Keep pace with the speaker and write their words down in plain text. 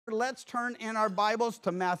Let's turn in our Bibles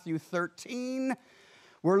to Matthew 13.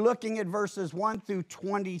 We're looking at verses 1 through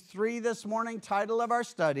 23 this morning. Title of our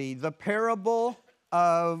study, The Parable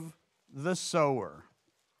of the Sower.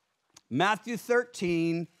 Matthew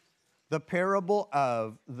 13, the parable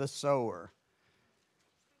of the sower.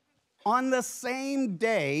 On the same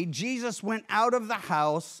day, Jesus went out of the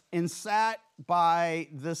house and sat by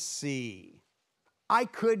the sea. I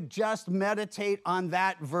could just meditate on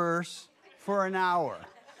that verse for an hour.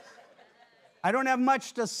 I don't have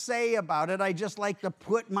much to say about it. I just like to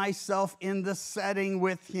put myself in the setting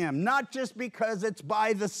with him. Not just because it's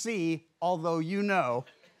by the sea, although you know,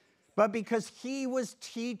 but because he was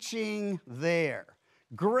teaching there.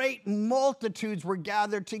 Great multitudes were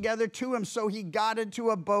gathered together to him, so he got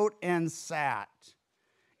into a boat and sat.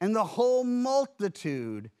 And the whole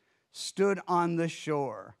multitude stood on the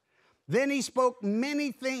shore. Then he spoke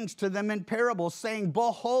many things to them in parables, saying,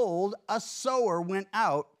 Behold, a sower went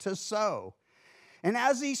out to sow. And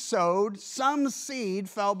as he sowed, some seed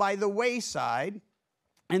fell by the wayside,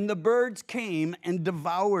 and the birds came and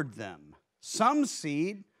devoured them. Some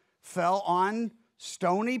seed fell on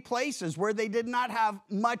stony places where they did not have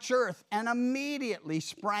much earth, and immediately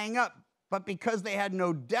sprang up. But because they had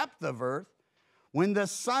no depth of earth, when the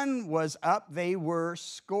sun was up, they were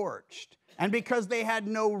scorched. And because they had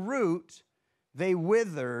no root, they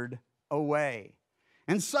withered away.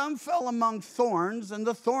 And some fell among thorns, and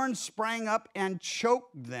the thorns sprang up and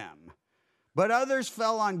choked them. But others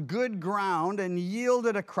fell on good ground and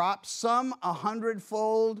yielded a crop, some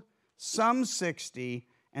 100-fold, some 60,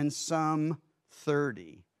 and some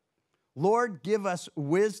 30. Lord, give us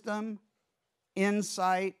wisdom,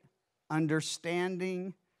 insight,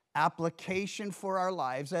 understanding, application for our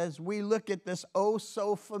lives as we look at this oh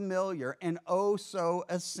so familiar and oh so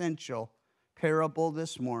essential parable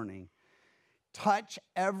this morning. Touch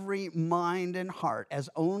every mind and heart as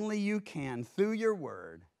only you can through your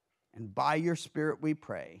word, and by your Spirit we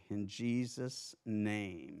pray in Jesus'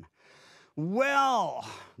 name. Well,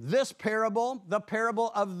 this parable, the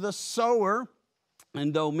parable of the sower,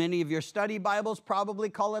 and though many of your study Bibles probably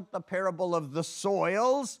call it the parable of the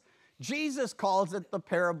soils, Jesus calls it the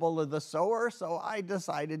parable of the sower, so I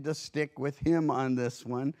decided to stick with him on this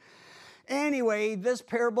one. Anyway, this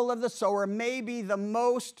parable of the sower may be the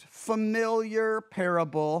most familiar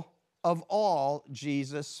parable of all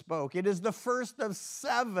Jesus spoke. It is the first of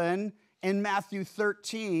 7 in Matthew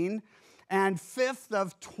 13 and 5th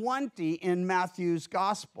of 20 in Matthew's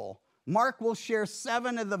gospel. Mark will share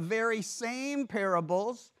 7 of the very same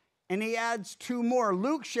parables, and he adds 2 more.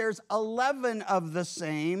 Luke shares 11 of the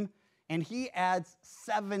same, and he adds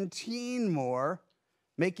 17 more,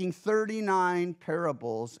 making 39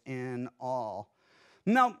 parables in all.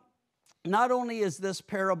 Now, not only is this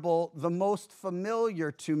parable the most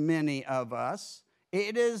familiar to many of us,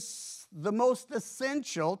 it is the most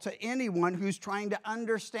essential to anyone who's trying to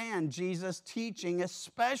understand Jesus' teaching,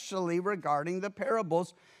 especially regarding the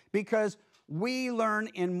parables, because we learn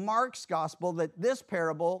in Mark's gospel that this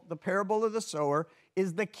parable, the parable of the sower,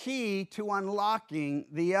 is the key to unlocking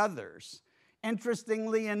the others.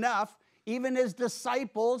 Interestingly enough, even his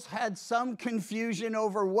disciples had some confusion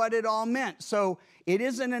over what it all meant. So it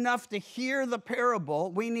isn't enough to hear the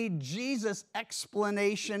parable. We need Jesus'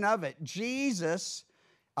 explanation of it. Jesus'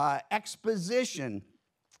 exposition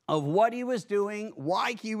of what he was doing,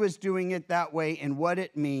 why he was doing it that way, and what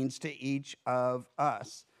it means to each of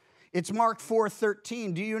us. It's Mark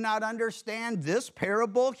 4:13. Do you not understand this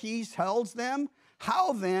parable? He tells them.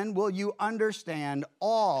 How then will you understand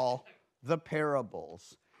all the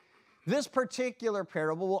parables? This particular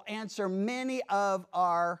parable will answer many of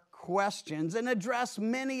our questions and address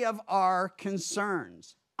many of our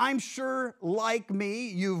concerns. I'm sure, like me,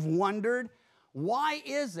 you've wondered, why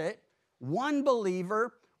is it one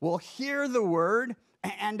believer will hear the word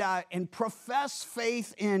and profess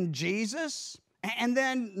faith in Jesus, and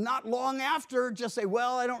then not long after just say,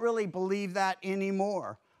 well, I don't really believe that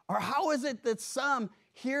anymore? Or how is it that some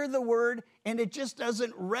hear the word and it just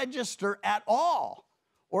doesn't register at all?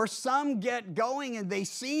 Or some get going and they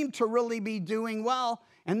seem to really be doing well,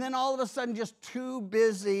 and then all of a sudden just too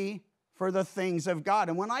busy for the things of God.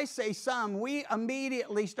 And when I say some, we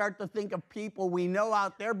immediately start to think of people we know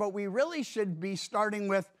out there, but we really should be starting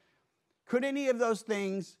with, could any of those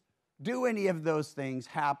things, do any of those things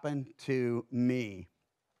happen to me?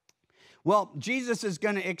 Well, Jesus is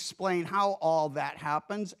going to explain how all that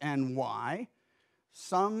happens and why.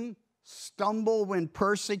 Some stumble when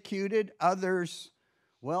persecuted, others,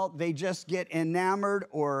 well, they just get enamored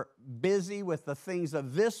or busy with the things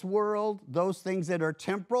of this world, those things that are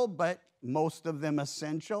temporal, but most of them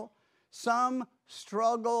essential. Some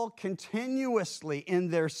struggle continuously in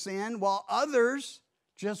their sin, while others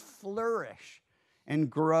just flourish and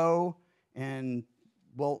grow and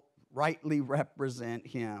will rightly represent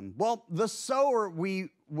him. Well, the sower we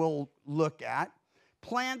will look at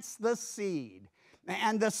plants the seed,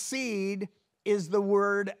 and the seed is the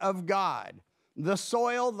word of God. The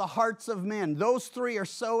soil, the hearts of men. Those three are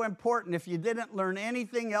so important. If you didn't learn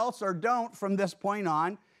anything else or don't from this point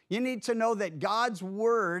on, you need to know that God's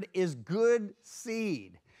word is good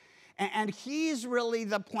seed. And he's really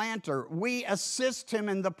the planter. We assist him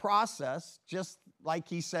in the process, just like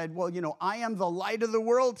he said, well, I am the light of the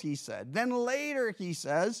world, he said. Then later he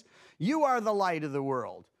says, you are the light of the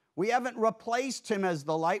world. We haven't replaced him as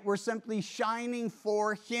the light. We're simply shining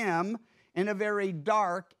for him in a very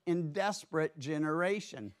dark and desperate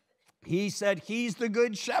generation. He said he's the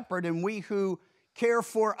good shepherd, and we who care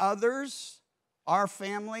for others, our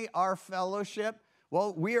family, our fellowship,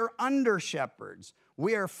 well, we are under shepherds.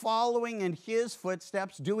 We are following in his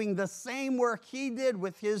footsteps, doing the same work he did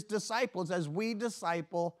with his disciples as we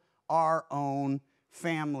disciple our own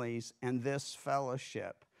families and this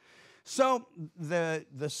fellowship. So the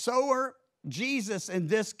sower, Jesus in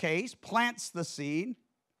this case, plants the seed.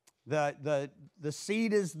 The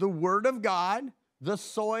seed is the word of God, the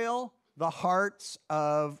soil, the hearts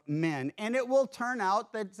of men. And it will turn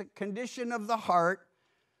out that the condition of the heart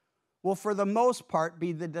will, for the most part,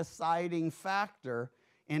 be the deciding factor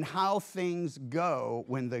in how things go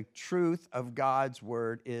when the truth of God's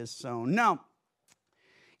word is sown. Now,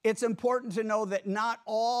 it's important to know that not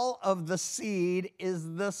all of the seed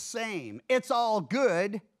is the same. It's all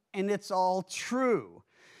good and it's all true.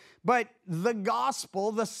 But the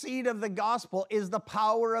gospel, the seed of the gospel, is the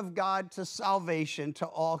power of God to salvation to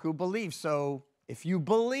all who believe. So if you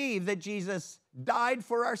believe that Jesus died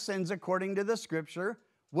for our sins according to the scripture,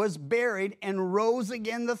 was buried, and rose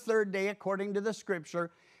again the third day according to the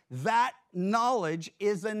scripture, that knowledge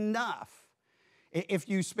is enough. If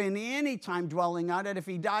you spend any time dwelling on it, if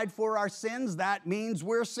he died for our sins, that means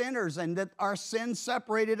we're sinners and that our sins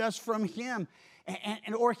separated us from him.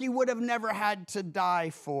 Or he would have never had to die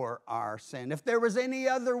for our sin. If there was any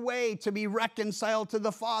other way to be reconciled to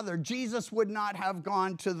the Father, Jesus would not have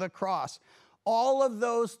gone to the cross. All of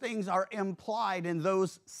those things are implied in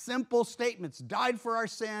those simple statements: died for our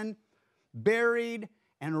sin, buried,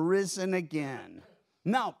 and risen again.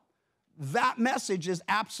 Now, that message is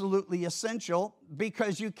absolutely essential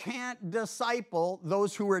because you can't disciple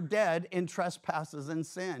those who are dead in trespasses and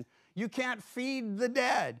sin. You can't feed the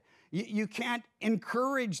dead. You can't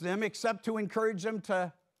encourage them except to encourage them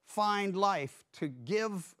to find life, to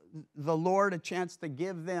give the Lord a chance to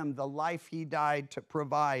give them the life he died to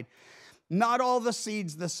provide. Not all the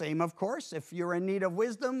seed's the same, of course. If you're in need of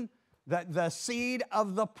wisdom, the seed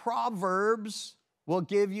of the Proverbs will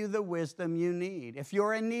give you the wisdom you need. If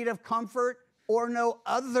you're in need of comfort or know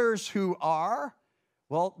others who are,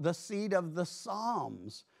 well, the seed of the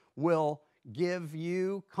Psalms will give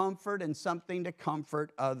you comfort and something to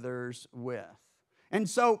comfort others with. And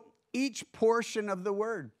so each portion of the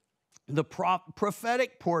word, the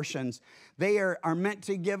prophetic portions, they are meant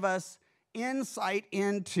to give us insight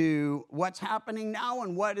into what's happening now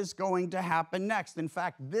and what is going to happen next. In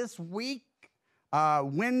fact, this week,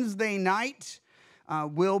 Wednesday night,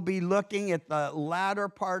 we'll be looking at the latter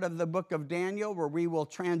part of the book of Daniel, where we will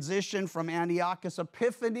transition from Antiochus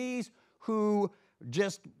Epiphanes, who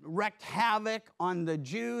just wreaked havoc on the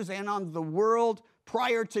Jews and on the world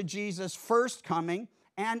prior to Jesus' first coming,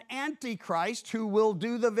 and Antichrist, who will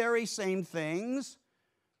do the very same things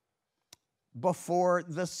before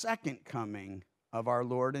the second coming of our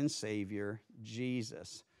Lord and Savior,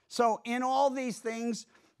 Jesus. So in all these things,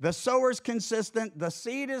 the sower's consistent, the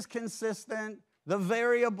seed is consistent, the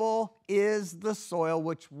variable is the soil,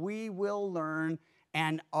 which we will learn,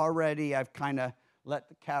 and already I've kind of let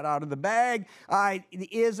the cat out of the bag,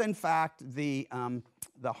 is in fact the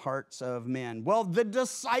hearts of men. Well, the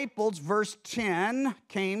disciples, verse 10,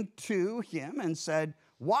 came to him and said,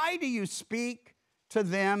 "Why do you speak to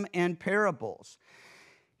them in parables?"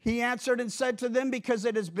 He answered and said to them, "Because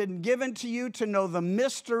it has been given to you to know the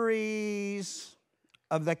mysteries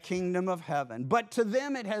of the kingdom of heaven. But to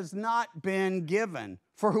them it has not been given.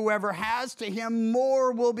 For whoever has, to him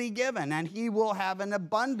more will be given, and he will have an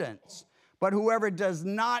abundance. But whoever does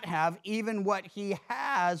not have, even what he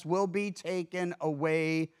has will be taken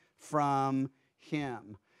away from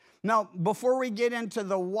him." Now, before we get into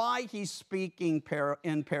the why he's speaking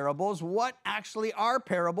in parables, what actually are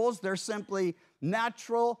parables? They're simply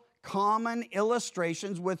natural, common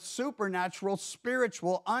illustrations with supernatural,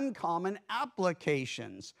 spiritual, uncommon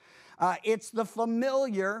applications. It's the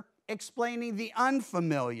familiar explaining the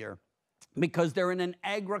unfamiliar. because they're in an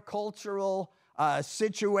agricultural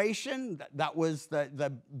situation. That was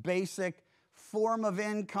the basic form of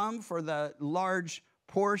income for the large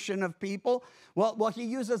portion of people. Well, he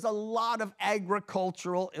uses a lot of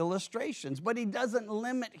agricultural illustrations, but he doesn't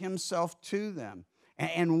limit himself to them.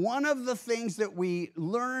 And one of the things that we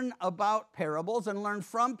learn about parables and learn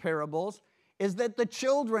from parables is that the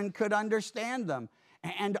children could understand them.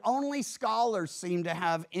 And only scholars seem to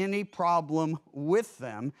have any problem with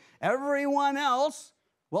them. Everyone else,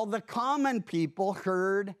 well, the common people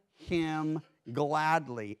heard him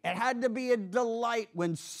gladly. It had to be a delight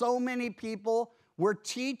when so many people were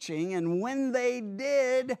teaching, and when they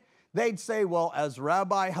did, they'd say, well, as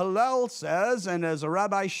Rabbi Hillel says, and as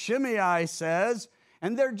Rabbi Shimei says,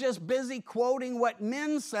 and they're just busy quoting what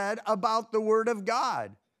men said about the Word of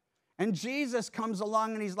God. And Jesus comes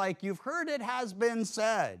along and he's like, you've heard it has been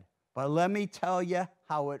said, but let me tell you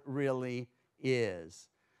how it really is.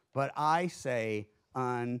 But I say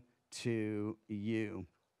unto you.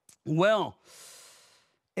 Well,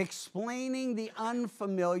 explaining the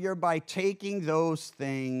unfamiliar by taking those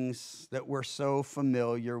things that we're so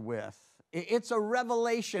familiar with. It's a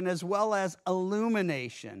revelation as well as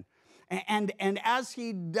illumination. And as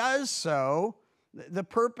he does so, the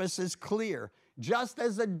purpose is clear. Just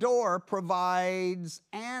as a door provides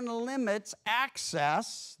and limits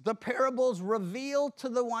access, the parables reveal to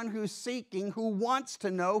the one who's seeking, who wants to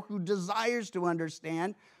know, who desires to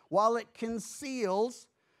understand, while it conceals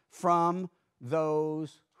from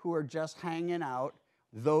those who are just hanging out,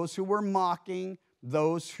 those who were mocking,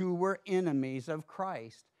 those who were enemies of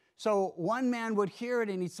Christ. So one man would hear it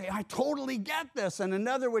and he'd say, I totally get this. And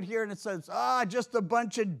another would hear it and it says, just a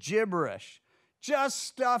bunch of gibberish. Just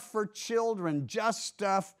stuff for children, just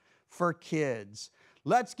stuff for kids.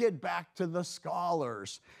 Let's get back to the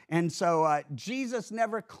scholars. And so Jesus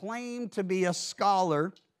never claimed to be a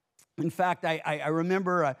scholar. In fact, I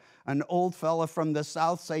remember an old fella from the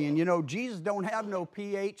South saying, Jesus don't have no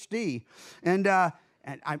PhD. And I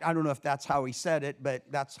don't know if that's how he said it, but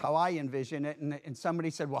that's how I envision it. And somebody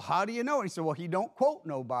said, well, how do you know? He said, well, he don't quote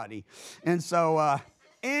nobody. And so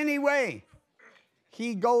anyway,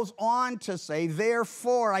 he goes on to say,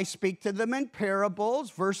 therefore I speak to them in parables,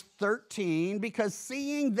 verse 13, because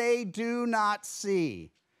seeing they do not see,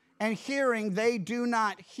 and hearing they do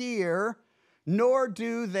not hear, nor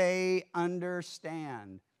do they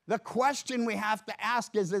understand. The question we have to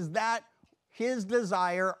ask is that his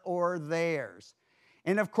desire or theirs?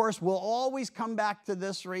 And of course, we'll always come back to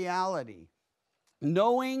this reality.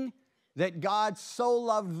 Knowing that God so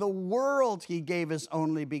loved the world, he gave his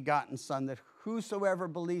only begotten Son, that whosoever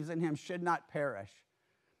believes in him should not perish,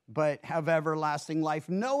 but have everlasting life.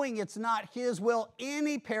 Knowing it's not his will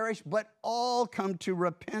any perish, but all come to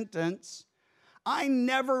repentance. I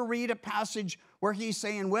never read a passage where he's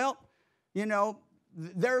saying, well,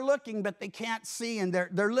 they're looking, but they can't see, and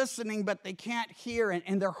they're listening, but they can't hear,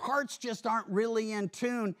 and their hearts just aren't really in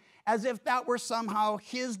tune, as if that were somehow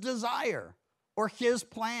his desire or his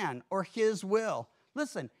plan or his will.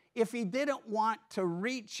 Listen, if he didn't want to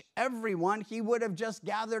reach everyone, he would have just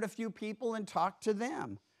gathered a few people and talked to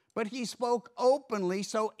them. But he spoke openly,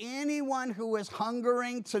 so anyone who is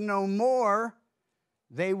hungering to know more,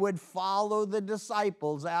 they would follow the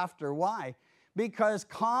disciples after. Why? Because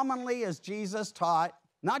commonly, as Jesus taught,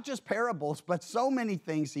 not just parables, but so many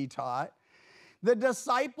things he taught, the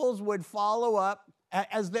disciples would follow up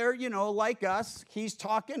as they're, like us, he's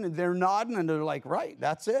talking and they're nodding and they're like, right,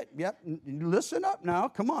 that's it. Yep, listen up now.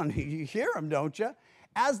 Come on, you hear him, don't you?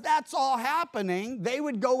 As that's all happening, they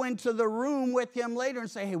would go into the room with him later and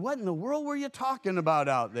say, hey, what in the world were you talking about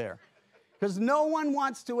out there? Because no one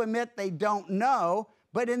wants to admit they don't know,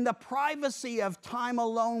 but in the privacy of time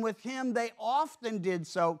alone with him, they often did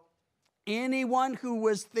so. Anyone who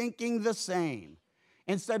was thinking the same,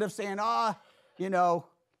 instead of saying,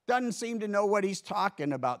 doesn't seem to know what he's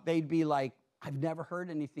talking about, they'd be like, I've never heard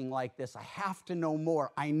anything like this. I have to know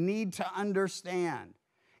more. I need to understand.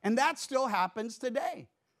 And that still happens today.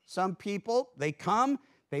 Some people, they come,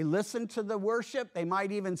 they listen to the worship. They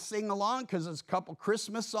might even sing along because it's a couple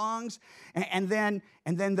Christmas songs. And then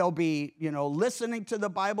they'll be, listening to the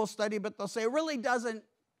Bible study, but they'll say, it really doesn't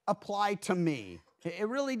apply to me. It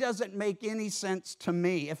really doesn't make any sense to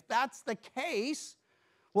me. If that's the case,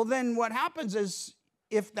 well, then what happens is,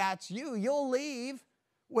 if that's you, you'll leave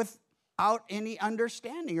without any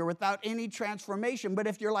understanding or without any transformation. But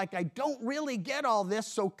if you're like, I don't really get all this,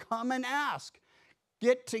 so come and ask.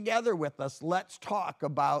 Get together with us. Let's talk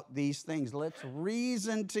about these things. Let's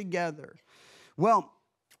reason together. Well,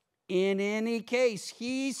 in any case,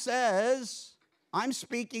 he says, I'm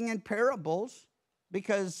speaking in parables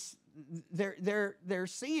because they're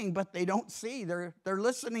seeing, but they don't see. They're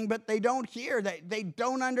listening, but they don't hear. They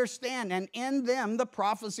don't understand. And in them, the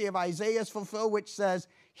prophecy of Isaiah is fulfilled, which says,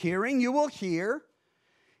 hearing you will hear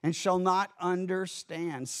and shall not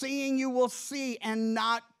understand. Seeing you will see and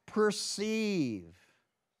not perceive.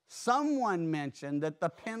 Someone mentioned that the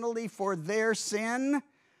penalty for their sin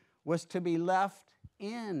was to be left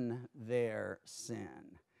in their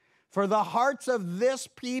sin. For the hearts of this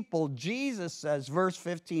people, Jesus says, verse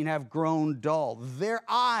 15, have grown dull. Their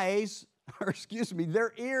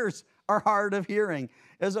ears are hard of hearing.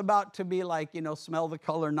 Is about to be like, smell the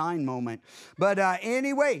color 9 moment. But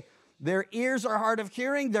anyway, their ears are hard of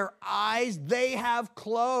hearing. Their eyes, they have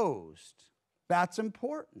closed. That's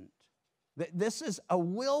important. This is a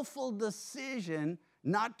willful decision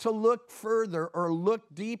not to look further or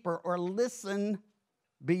look deeper or listen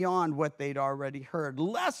beyond what they'd already heard,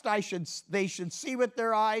 lest they should see with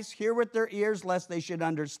their eyes, hear with their ears, lest they should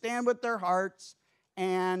understand with their hearts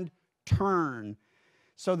and turn,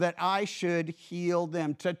 so that I should heal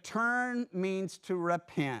them. To turn means to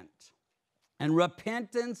repent. And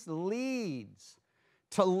repentance leads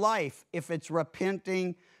to life if it's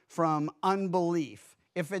repenting from unbelief,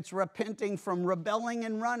 if it's repenting from rebelling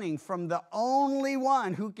and running from the only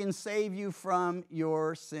one who can save you from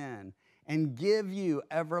your sin and give you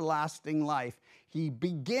everlasting life. He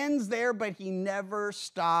begins there, but he never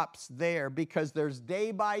stops there, because there's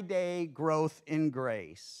day by day growth in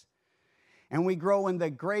grace. And we grow in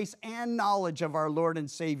the grace and knowledge of our Lord and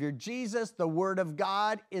Savior Jesus. The Word of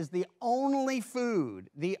God is the only food,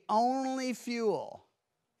 the only fuel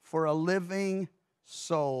for a living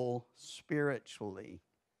soul spiritually.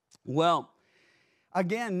 Well,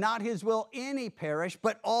 again, not his will any perish,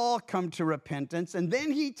 but all come to repentance. And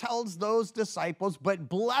then he tells those disciples, but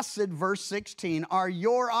blessed, verse 16, are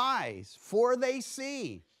your eyes, for they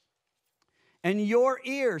see, and your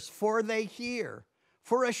ears, for they hear.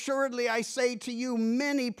 For assuredly I say to you,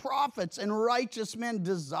 many prophets and righteous men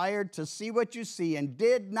desired to see what you see and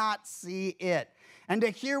did not see it, and to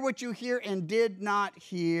hear what you hear and did not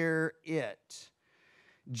hear it.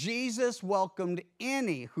 Jesus welcomed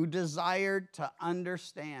any who desired to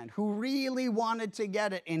understand, who really wanted to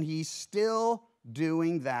get it, and he's still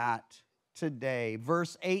doing that today.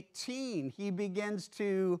 Verse 18, he begins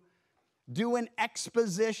to do an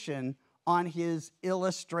exposition on his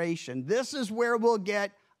illustration. This is where we'll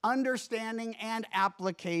get understanding and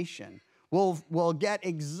application. We'll get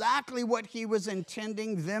exactly what he was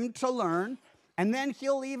intending them to learn, and then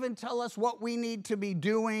he'll even tell us what we need to be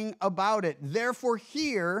doing about it. Therefore,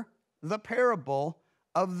 hear the parable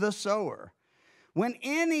of the sower. When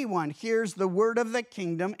anyone hears the word of the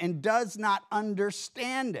kingdom and does not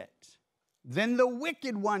understand it, then the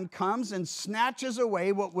wicked one comes and snatches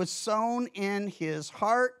away what was sown in his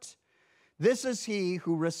heart. This is he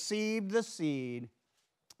who received the seed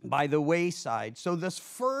by the wayside. So this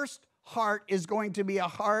first heart is going to be a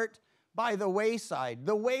heart by the wayside.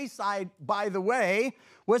 The wayside, by the way,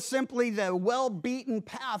 was simply the well-beaten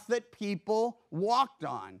path that people walked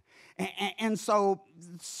on. And so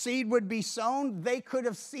seed would be sown. They could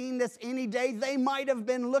have seen this any day. They might have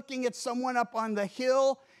been looking at someone up on the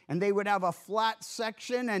hill, and they would have a flat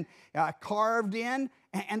section and carved in.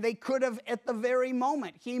 And they could have, at the very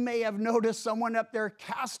moment, he may have noticed someone up there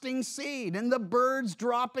casting seed and the birds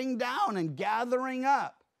dropping down and gathering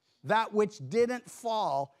up that which didn't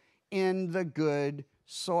fall in the good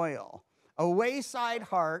soil. A wayside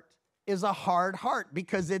heart is a hard heart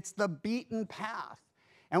because it's the beaten path.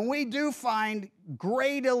 And we do find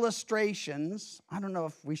great illustrations. I don't know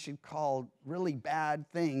if we should call really bad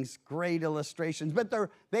things great illustrations, but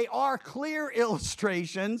they are clear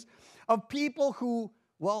illustrations of people who,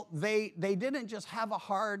 well, they didn't just have a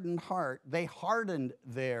hardened heart, they hardened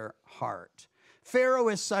their heart. Pharaoh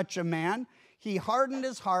is such a man. He hardened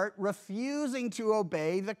his heart, refusing to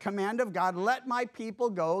obey the command of God, let my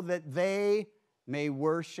people go that they may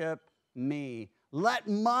worship me. Let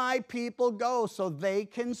my people go so they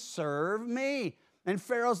can serve me. And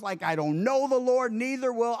Pharaoh's like, I don't know the Lord,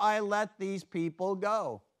 neither will I let these people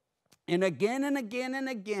go. And again and again and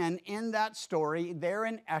again in that story, there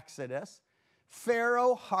in Exodus,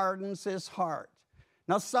 Pharaoh hardens his heart.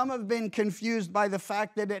 Now, some have been confused by the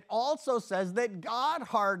fact that it also says that God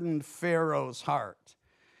hardened Pharaoh's heart.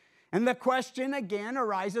 And the question again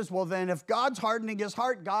arises, well, then if God's hardening his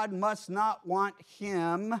heart, God must not want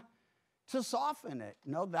him to soften it.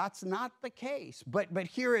 No, that's not the case. But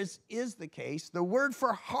here is the case. The word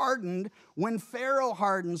for hardened, when Pharaoh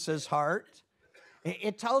hardens his heart,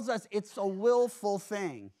 it tells us it's a willful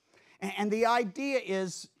thing. And the idea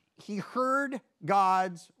is he heard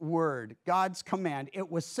God's word, God's command. It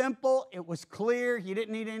was simple. It was clear. He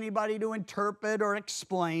didn't need anybody to interpret or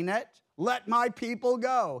explain it. Let my people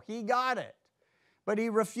go. He got it. But he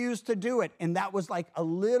refused to do it. And that was like a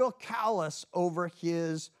little callous over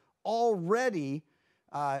his already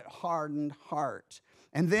hardened heart.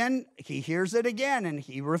 And then he hears it again, and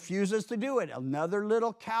he refuses to do it. Another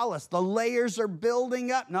little callus. The layers are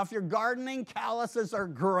building up. Now, if you're gardening, calluses are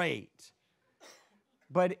great.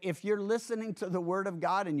 But if you're listening to the Word of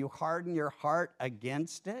God and you harden your heart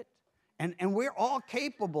against it, and we're all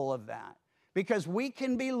capable of that, because we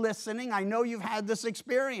can be listening. I know you've had this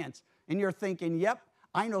experience, and you're thinking, yep,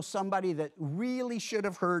 I know somebody that really should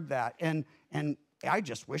have heard that, and I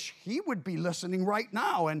just wish he would be listening right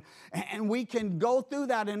now. And we can go through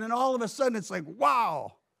that, and then all of a sudden it's like,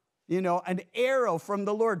 wow, an arrow from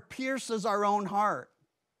the Lord pierces our own heart.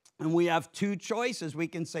 And we have two choices. We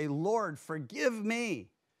can say, Lord, forgive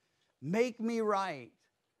me. Make me right.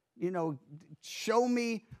 Show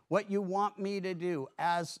me what you want me to do,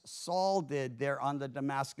 as Saul did there on the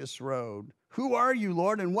Damascus road. Who are you,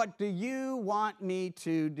 Lord, and what do you want me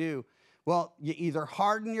to do? Well, you either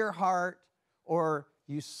harden your heart or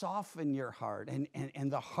you soften your heart.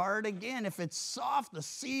 And the heart, again, if it's soft, the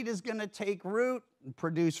seed is going to take root and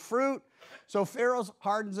produce fruit. So Pharaoh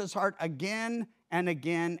hardens his heart again and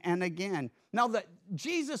again and again. Now,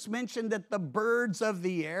 Jesus mentioned that the birds of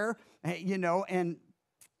the air, and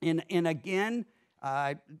again,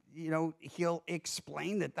 he'll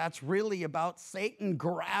explain that that's really about Satan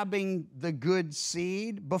grabbing the good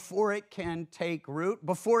seed before it can take root,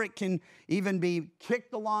 before it can even be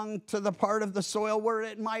kicked along to the part of the soil where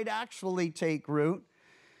it might actually take root.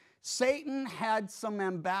 Satan had some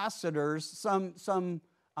ambassadors, some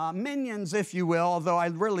minions, if you will, although I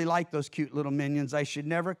really like those cute little minions. I should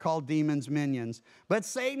never call demons minions. But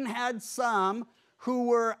Satan had some who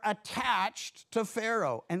were attached to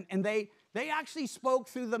Pharaoh, and they actually spoke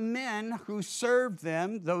through the men who served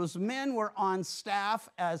them. Those men were on staff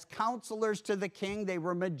as counselors to the king. They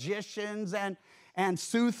were magicians and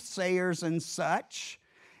soothsayers and such.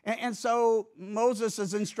 And so Moses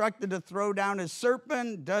is instructed to throw down his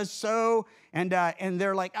serpent, does so, and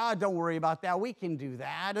they're like, don't worry about that. We can do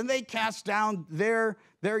that. And they cast down their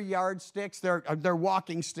yardsticks, their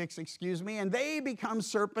walking sticks, and they become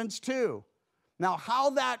serpents too. Now, how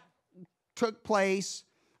that took place,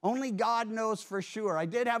 only God knows for sure. I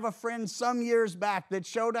did have a friend some years back that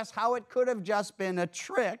showed us how it could have just been a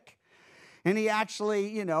trick. And he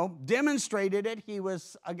actually, demonstrated it. He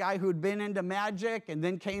was a guy who'd been into magic and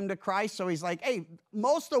then came to Christ. So he's like, hey,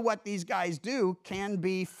 most of what these guys do can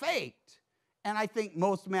be faked. And I think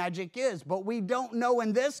most magic is. But we don't know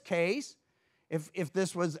in this case if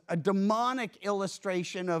this was a demonic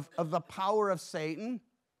illustration of the power of Satan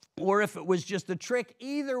or if it was just a trick.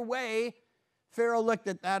 Either way, Pharaoh looked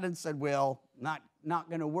at that and said, well, not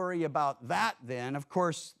going to worry about that then. Of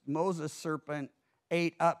course, Moses' serpent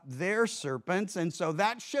ate up their serpents, and so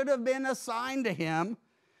that should have been a sign to him.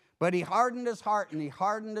 But he hardened his heart, and he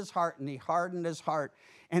hardened his heart, and he hardened his heart.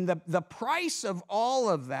 And the price of all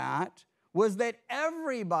of that was that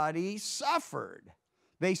everybody suffered.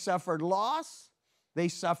 They suffered loss. They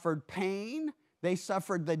suffered pain. They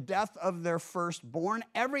suffered the death of their firstborn.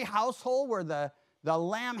 Every household where the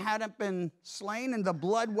lamb hadn't been slain and the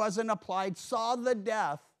blood wasn't applied saw the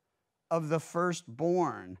death of the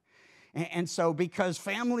firstborn. And so because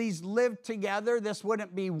families lived together, this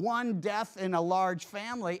wouldn't be one death in a large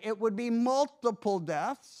family. It would be multiple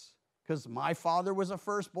deaths because my father was a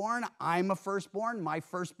firstborn. I'm a firstborn. My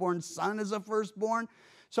firstborn son is a firstborn.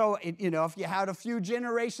 So, if you had a few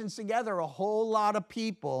generations together, a whole lot of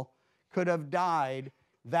people could have died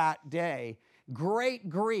that day. Great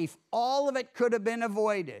grief. All of it could have been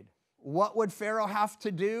avoided. What would Pharaoh have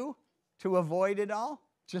to do to avoid it all?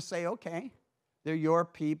 Just say, okay, they're your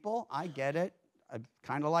people. I get it. I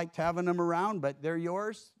kind of liked having them around, but they're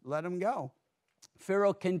yours. Let them go.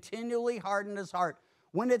 Pharaoh continually hardened his heart.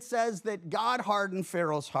 When it says that God hardened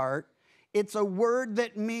Pharaoh's heart, it's a word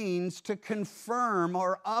that means to confirm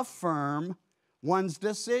or affirm one's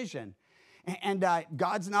decision. And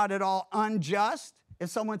God's not at all unjust. If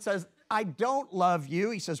someone says, I don't love you,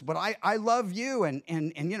 he says, but I love you. And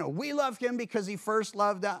we love him because he first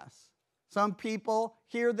loved us. Some people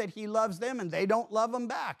hear that he loves them and they don't love him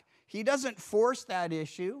back. He doesn't force that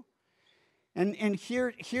issue. And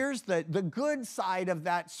here's the good side of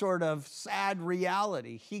that sort of sad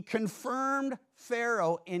reality. He confirmed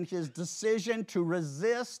Pharaoh in his decision to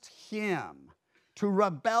resist him, to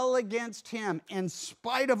rebel against him in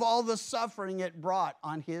spite of all the suffering it brought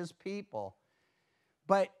on his people.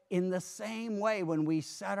 But in the same way, when we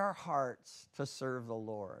set our hearts to serve the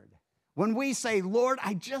Lord, when we say, Lord,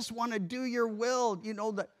 I just want to do your will, you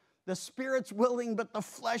know, the spirit's willing, but the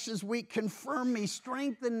flesh is weak. Confirm me,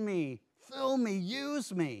 strengthen me, fill me,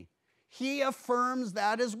 use me. He affirms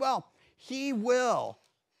that as well. He will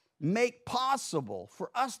make possible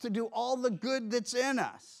for us to do all the good that's in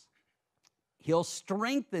us. He'll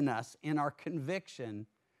strengthen us in our conviction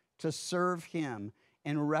to serve him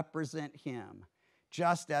and represent him,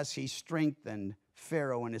 just as he strengthened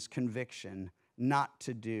Pharaoh in his conviction not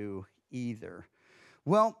to do either.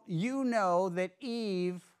 Well, you know that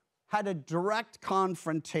Eve had a direct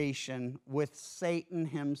confrontation with Satan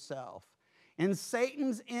himself. And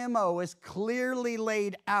Satan's MO is clearly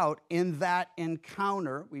laid out in that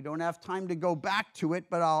encounter. We don't have time to go back to it,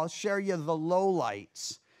 but I'll share you the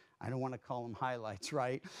lowlights. I don't want to call them highlights,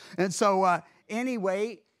 right? And so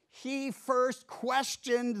anyway, he first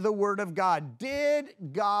questioned the word of God. Did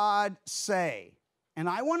God say? And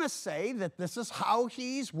I want to say that this is how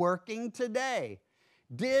he's working today.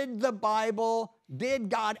 Did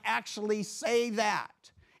God actually say that?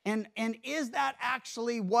 And is that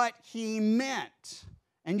actually what he meant?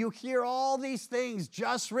 And you hear all these things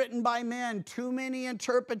just written by men, too many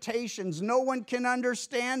interpretations, no one can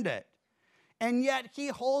understand it. And yet he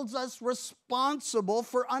holds us responsible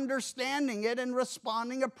for understanding it and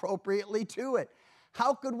responding appropriately to it.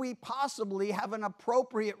 How could we possibly have an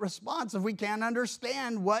appropriate response if we can't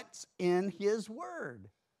understand what's in his word?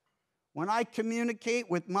 When I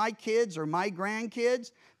communicate with my kids or my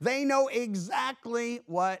grandkids, they know exactly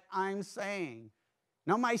what I'm saying.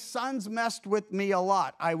 Now, my sons messed with me a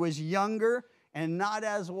lot. I was younger and not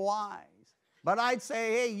as wise. But I'd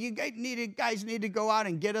say, hey, you guys need to go out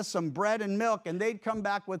and get us some bread and milk. And they'd come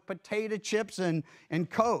back with potato chips and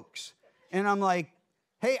Cokes. And I'm like,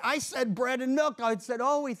 hey, I said bread and milk. I said,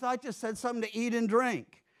 oh, we thought you said something to eat and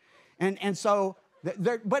drink. And so...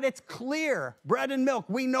 But it's clear, bread and milk,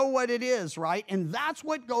 we know what it is, right? And that's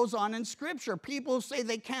what goes on in Scripture. People who say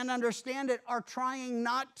they can't understand it are trying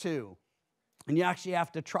not to. And you actually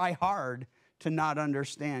have to try hard to not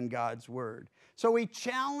understand God's word. So he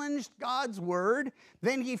challenged God's word,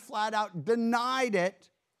 then he flat out denied it,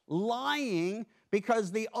 lying,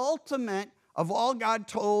 because the ultimate of all God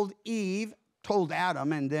told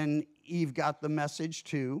Adam, and then Eve got the message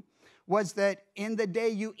too, was that in the day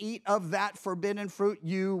you eat of that forbidden fruit,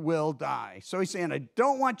 you will die. So he's saying, I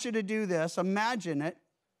don't want you to do this. Imagine it.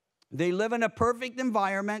 They live in a perfect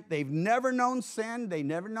environment. They've never known sin. They've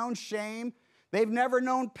never known shame. They've never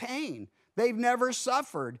known pain. They've never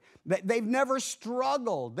suffered. They've never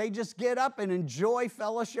struggled. They just get up and enjoy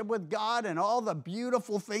fellowship with God and all the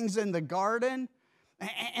beautiful things in the garden.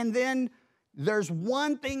 And then there's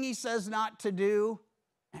one thing he says not to do.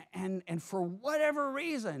 And for whatever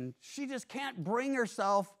reason, she just can't bring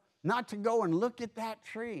herself not to go and look at that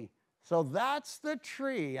tree. So that's the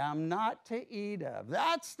tree I'm not to eat of.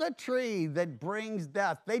 That's the tree that brings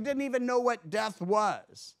death. They didn't even know what death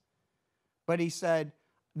was. But he said,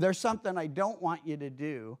 there's something I don't want you to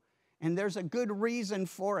do. And there's a good reason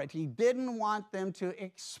for it. He didn't want them to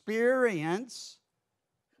experience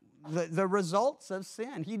the results of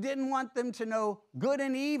sin. He didn't want them to know good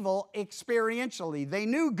and evil experientially. They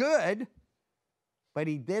knew good, but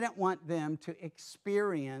he didn't want them to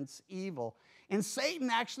experience evil. And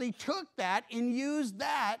Satan actually took that and used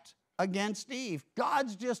that against Eve.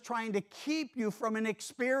 God's just trying to keep you from an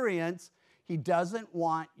experience he doesn't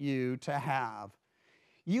want you to have.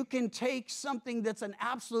 You can take something that's an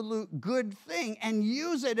absolute good thing and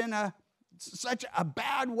use it in such a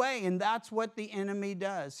bad way, and that's what the enemy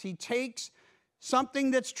does. He takes something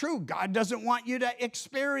that's true. God doesn't want you to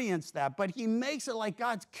experience that, but he makes it like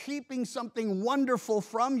God's keeping something wonderful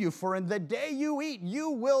from you. For in the day you eat, you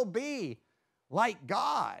will be like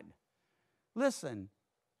God. Listen,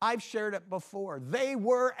 I've shared it before. They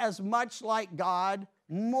were as much like God,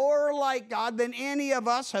 more like God than any of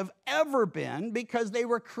us have ever been, because they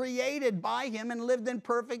were created by him and lived in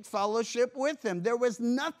perfect fellowship with him. There was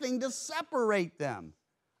nothing to separate them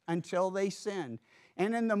until they sinned.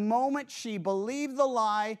 And in the moment she believed the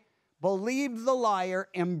lie, believed the liar,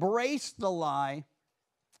 embraced the lie,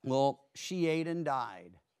 well, she ate and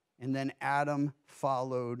died. And then Adam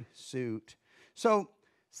followed suit. So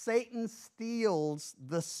Satan steals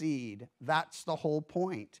the seed. That's the whole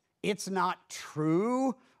point. It's not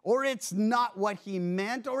true, or it's not what he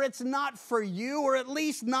meant, or it's not for you, or at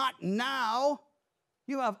least not now.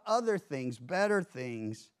 You have other things, better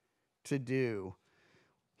things to do.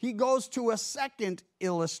 He goes to a second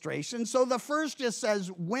illustration. So the first just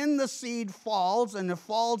says, when the seed falls, and it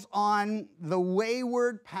falls on the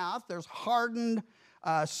wayward path, there's hardened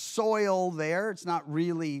soil there. It's not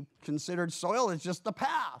really considered soil. It's just the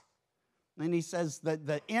path. And he says that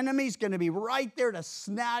the enemy's going to be right there to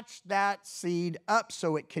snatch that seed up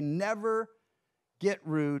so it can never get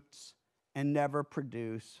roots and never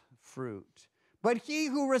produce fruit. But he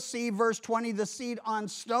who received, verse 20, the seed on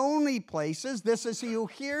stony places, this is he who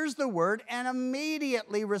hears the word and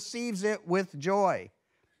immediately receives it with joy.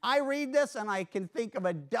 I read this and I can think of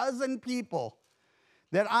a dozen people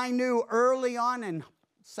that I knew early on, and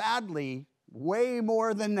sadly, way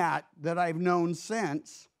more than that I've known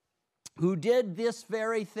since, who did this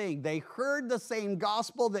very thing. They heard the same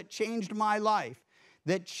gospel that changed my life,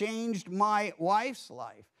 that changed my wife's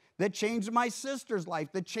life, that changed my sister's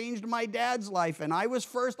life, that changed my dad's life. And I was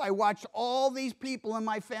first. I watched all these people in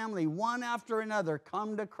my family, one after another,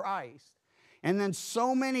 come to Christ. And then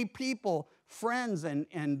so many people, friends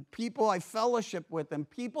and people I fellowship with and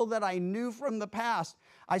people that I knew from the past,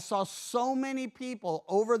 I saw so many people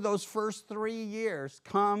over those first 3 years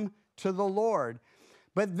come to the Lord.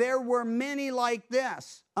 But there were many like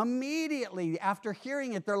this. Immediately after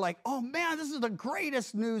hearing it, they're like, oh man, this is the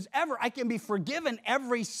greatest news ever. I can be forgiven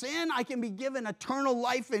every sin. I can be given eternal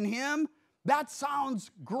life in him. That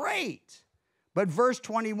sounds great. But verse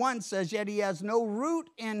 21 says, yet he has no root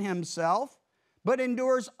in himself, but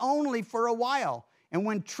endures only for a while. And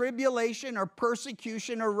when tribulation or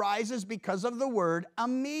persecution arises because of the word,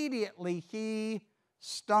 immediately he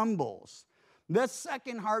stumbles. The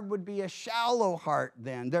second heart would be a shallow heart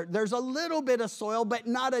then. There's a little bit of soil, but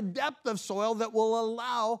not a depth of soil that will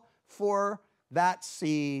allow for that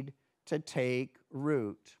seed to take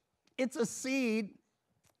root. It's a seed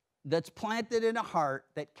that's planted in a heart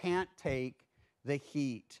that can't take the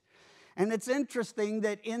heat. And it's interesting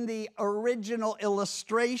that in the original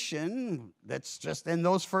illustration, that's just in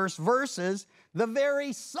those first verses, the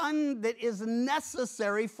very sun that is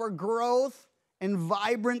necessary for growth and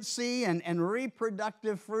vibrancy and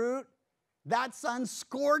reproductive fruit, that sun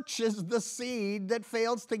scorches the seed that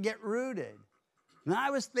fails to get rooted. And I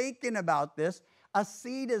was thinking about this. A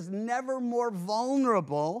seed is never more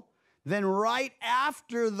vulnerable than right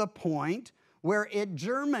after the point where it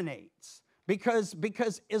germinates.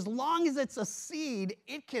 Because as long as it's a seed,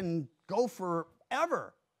 it can go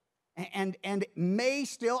forever. And it may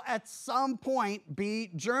still at some point be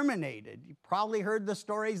germinated. You probably heard the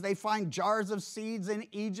stories. They find jars of seeds in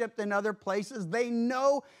Egypt and other places. They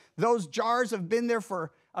know those jars have been there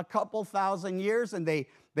for a couple thousand years, and they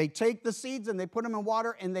take the seeds and they put them in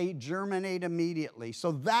water and they germinate immediately.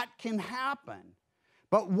 So that can happen.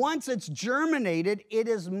 But once it's germinated, it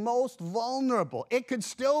is most vulnerable. It could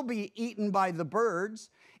still be eaten by the birds,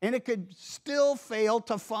 and it could still fail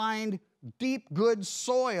to find deep, good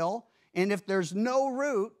soil. And if there's no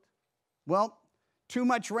root, well, too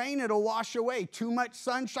much rain, it'll wash away. Too much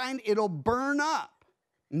sunshine, it'll burn up.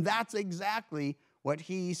 And that's exactly what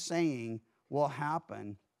he's saying will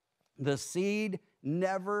happen. The seed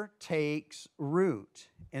never takes root,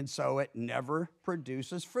 and so it never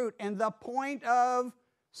produces fruit. And the point of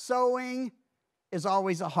sowing is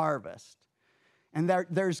always a harvest. And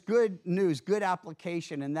there's good news, good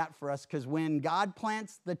application in that for us, because when God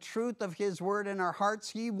plants the truth of his word in our hearts,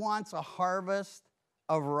 he wants a harvest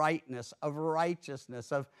of rightness, of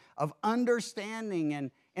righteousness, of understanding,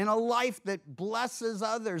 and a life that blesses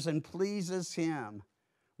others and pleases him.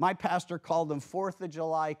 My pastor called them 4th of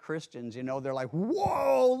July Christians. You know, they're like,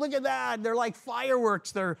 whoa, look at that. They're like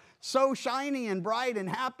fireworks. They're so shiny and bright and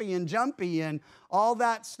happy and jumpy and all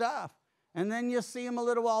that stuff. And then you see them a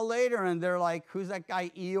little while later, and they're like, who's that guy,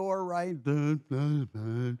 Eeyore, right?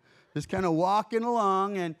 Just kind of walking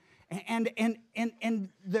along. And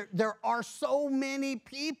there are so many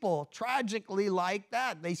people, tragically, like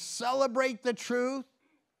that. They celebrate the truth,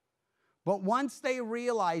 but once they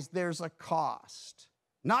realize there's a cost,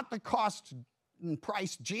 not the cost and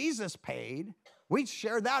price Jesus paid, we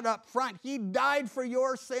share that up front. He died for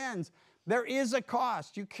your sins. There is a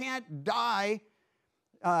cost. You can't die.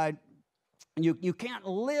 You can't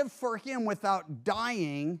live for him without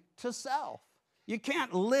dying to self. You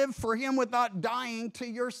can't live for him without dying to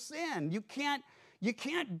your sin. You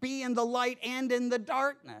can't be in the light and in the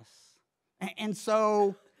darkness. And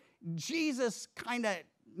so Jesus kind of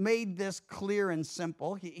made this clear and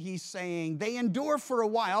simple. He's saying they endure for a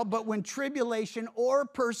while, but when tribulation or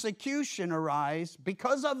persecution arise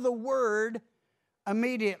because of the word,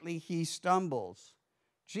 immediately he stumbles.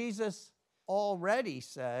 Jesus already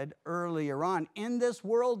said earlier on, in this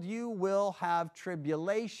world you will have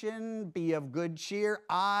tribulation, be of good cheer.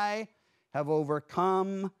 I have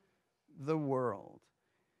overcome the world.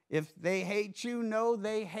 If they hate you, know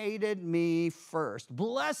they hated me first.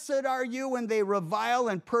 Blessed are you when they revile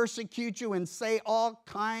and persecute you and say all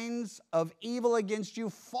kinds of evil against you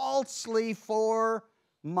falsely for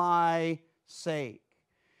my sake.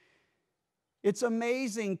 It's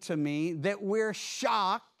amazing to me that we're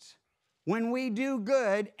shocked when we do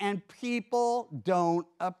good and people don't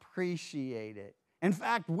appreciate it. In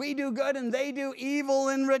fact, we do good and they do evil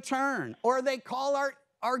in return, or they call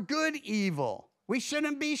our good evil. We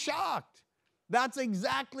shouldn't be shocked. That's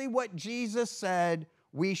exactly what Jesus said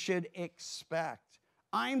we should expect.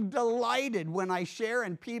 I'm delighted when I share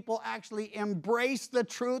and people actually embrace the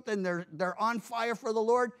truth and they're on fire for the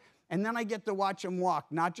Lord. And then I get to watch them walk,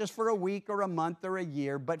 not just for a week or a month or a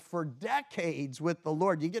year, but for decades with the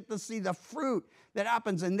Lord. You get to see the fruit that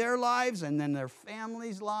happens in their lives and then their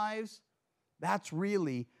families' lives. That's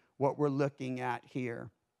really what we're looking at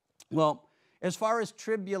here. Well, as far as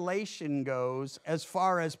tribulation goes, as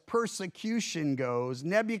far as persecution goes,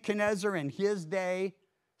 Nebuchadnezzar in his day,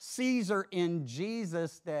 Caesar in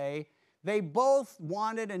Jesus' day, they both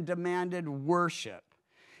wanted and demanded worship.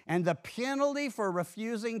 And the penalty for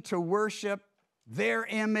refusing to worship their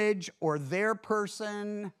image or their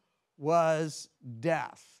person was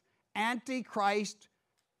death. Antichrist,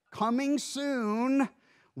 coming soon,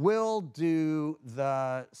 will do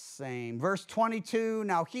the same. Verse 22,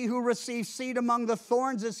 now he who receives seed among the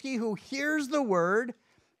thorns is he who hears the word,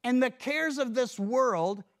 and the cares of this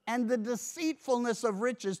world and the deceitfulness of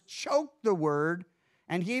riches choke the word,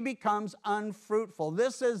 and he becomes unfruitful.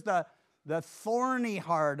 This is the thorny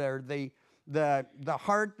heart, or the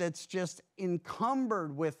heart that's just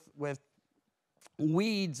encumbered with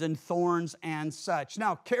weeds and thorns and such.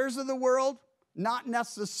 Now, cares of the world, not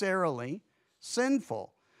necessarily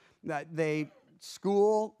sinful. That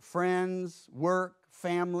school, friends, work,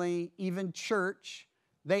 family, even church,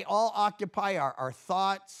 they all occupy our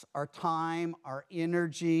thoughts, our time, our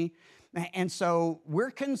energy. And so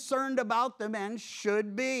we're concerned about them and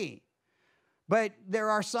should be. But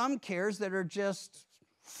there are some cares that are just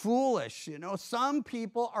foolish. You know, some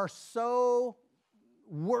people are so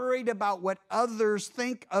worried about what others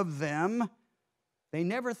think of them, they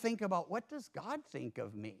never think about, what does God think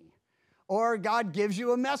of me? Or God gives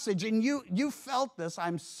you a message, and you felt this,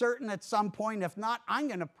 I'm certain at some point. If not, I'm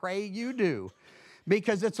going to pray you do,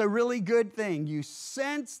 because it's a really good thing. You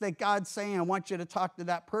sense that God's saying, I want you to talk to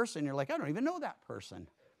that person. You're like, I don't even know that person.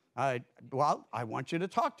 Well, I want you to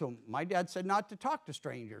talk to him. My dad said not to talk to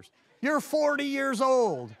strangers. You're 40 years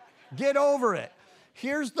old. Get over it.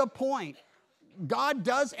 Here's the point. God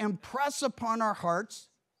does impress upon our hearts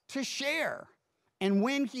to share. And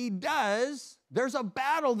when he does, there's a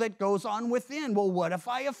battle that goes on within. Well, what if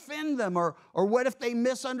I offend them? Or what if they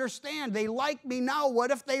misunderstand? They like me now.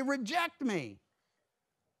 What if they reject me?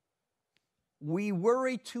 We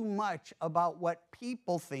worry too much about what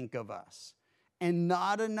people think of us and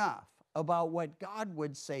not enough about what God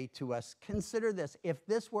would say to us. Consider this. If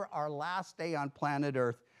this were our last day on planet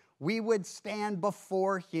Earth, we would stand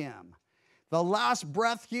before him. The last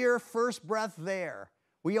breath here, first breath there.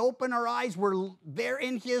 We open our eyes, we're there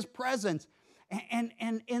in his presence. And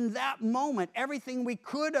in that moment, everything we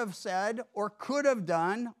could have said or could have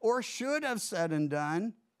done or should have said and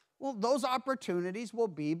done, well, those opportunities will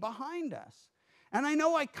be behind us. And I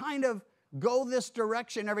know I kind of go this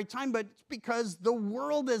direction every time, but it's because the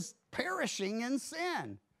world is perishing in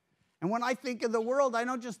sin. And when I think of the world, I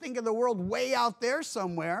don't just think of the world way out there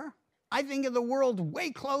somewhere. I think of the world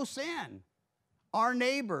way close in. Our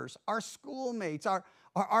neighbors, our schoolmates,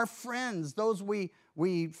 our friends, those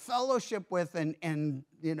we fellowship with, and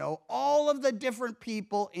you know, all of the different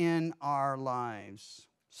people in our lives.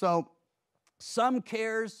 So some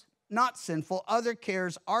cares, not sinful, other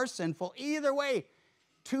cares are sinful. Either way,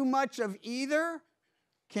 too much of either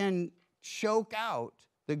can choke out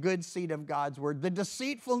the good seed of God's word. The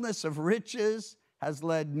deceitfulness of riches has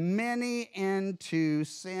led many into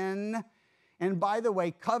sin. And by the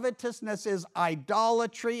way, covetousness is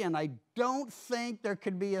idolatry, and I don't think there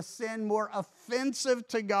could be a sin more offensive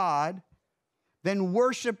to God than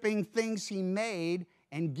worshiping things he made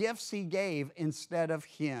and gifts he gave instead of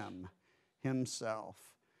himself.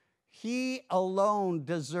 He alone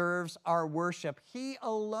deserves our worship. He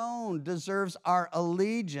alone deserves our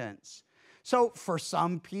allegiance. So for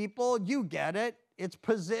some people, you get it. It's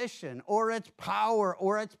position, or it's power,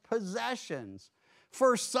 or it's possessions.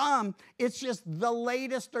 For some, it's just the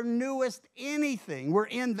latest or newest anything. We're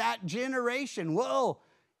in that generation. Whoa,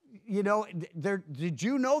 you know, did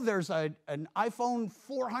you know there's an iPhone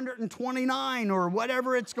 429 or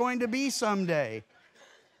whatever it's going to be someday?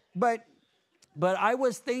 But I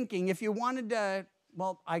was thinking, if you wanted to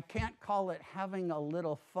well, I can't call it having a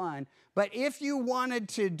little fun, but if you wanted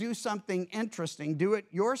to do something interesting, do it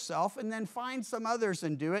yourself and then find some others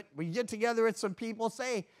and do it. We get together with some people,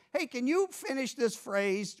 say, hey, can you finish this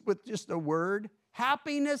phrase with just a word?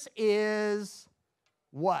 Happiness is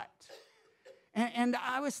what? And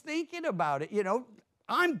I was thinking about it,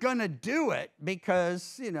 I'm going to do it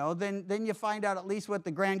because, then you find out at least what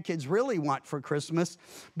the grandkids really want for Christmas.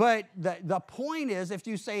 But the point is, if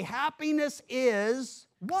you say happiness is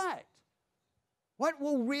what? What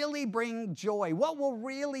will really bring joy? What will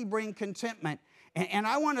really bring contentment? And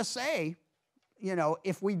I want to say,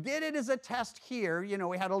 if we did it as a test here,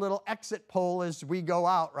 we had a little exit poll as we go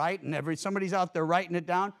out, right? And somebody's out there writing it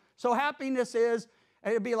down. So happiness is,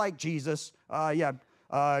 it'd be like Jesus,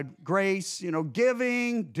 grace,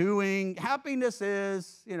 giving, doing. Happiness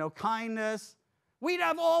is, kindness. We'd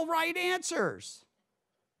have all right answers.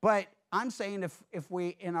 But I'm saying if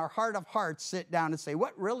we, in our heart of hearts, sit down and say,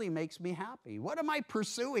 what really makes me happy? What am I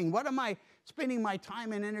pursuing? What am I spending my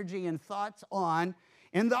time and energy and thoughts on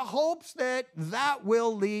in the hopes that that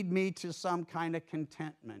will lead me to some kind of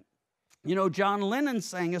contentment? John Lennon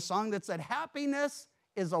sang a song that said, happiness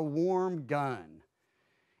is a warm gun.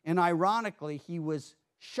 And ironically, he was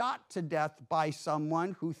shot to death by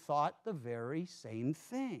someone who thought the very same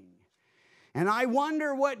thing. And I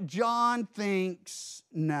wonder what John thinks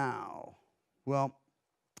now. Well,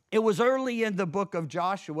 it was early in the book of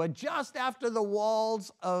Joshua, just after the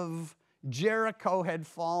walls of Jericho had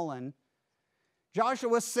fallen.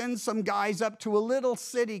 Joshua sends some guys up to a little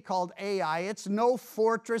city called Ai. It's no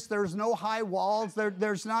fortress. There's no high walls.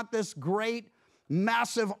 There's not this great,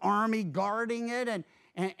 massive army guarding it.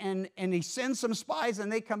 And he sends some spies,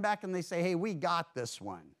 and they come back and they say, hey, we got this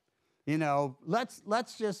one.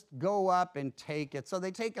 Let's just go up and take it. So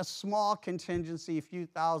they take a small contingency, a few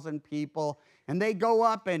thousand people, and they go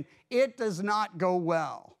up, and it does not go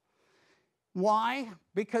well. Why?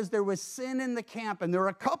 Because there was sin in the camp, and there were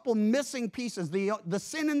a couple missing pieces. The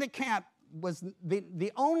sin in the camp was,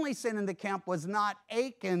 the only sin in the camp was not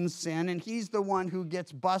Achan's sin, and he's the one who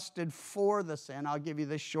gets busted for the sin. I'll give you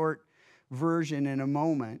the short version in a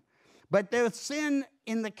moment. But the sin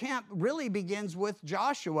in the camp really begins with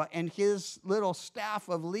Joshua and his little staff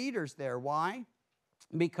of leaders there. Why?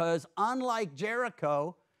 Because unlike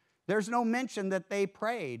Jericho, there's no mention that they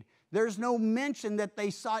prayed. There's no mention that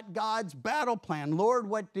they sought God's battle plan. Lord,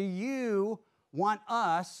 what do you want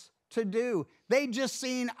us to do? They'd just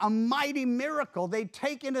seen a mighty miracle. They'd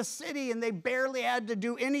taken a city and they barely had to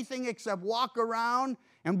do anything except walk around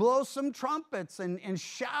and blow some trumpets and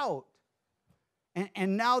shout.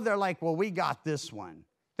 And now they're like, well, we got this one.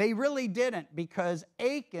 They really didn't, because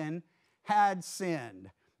Achan had sinned.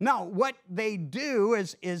 Now, what they do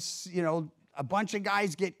is a bunch of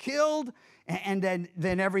guys get killed, and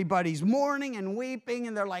then everybody's mourning and weeping,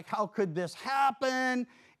 and they're like, how could this happen?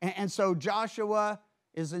 And so Joshua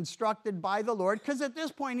is instructed by the Lord, because at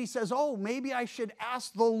this point he says, oh, maybe I should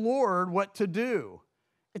ask the Lord what to do.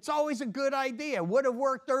 It's always a good idea. Would have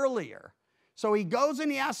worked earlier. So he goes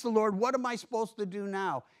and he asks the Lord, what am I supposed to do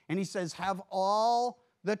now? And he says, have all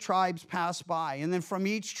the tribes pass by. And then from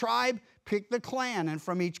each tribe, pick the clan. And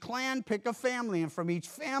from each clan, pick a family. And from each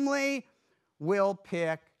family, we'll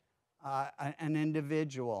pick an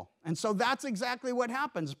individual. And so that's exactly what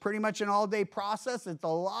happens. Pretty much an all-day process. It's a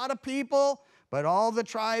lot of people, but all the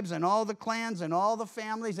tribes and all the clans and all the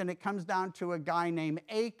families. And it comes down to a guy named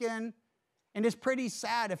Achan. And it's pretty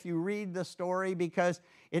sad if you read the story, because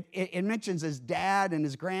it mentions his dad and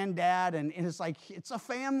his granddad, and it's like, it's a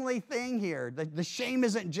family thing here. The shame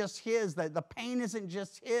isn't just his, the pain isn't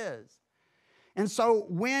just his. And so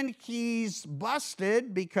when he's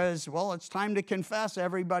busted, because, well, it's time to confess,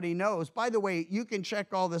 everybody knows. By the way, you can check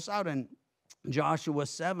all this out in Joshua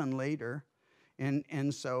 7 later, and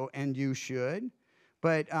you should.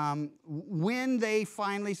 But when they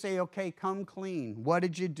finally say, okay, come clean, what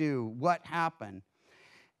did you do? What happened?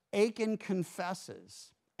 Achan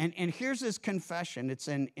confesses. And here's his confession. It's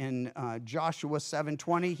in Joshua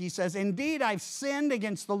 7:20. He says, indeed, I've sinned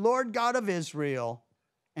against the Lord God of Israel,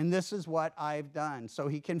 and this is what I've done. So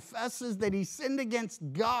he confesses that he sinned against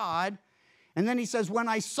God. And then he says, when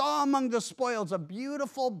I saw among the spoils a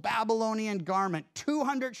beautiful Babylonian garment,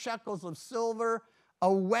 200 shekels of silver,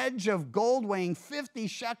 a wedge of gold weighing 50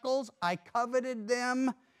 shekels, I coveted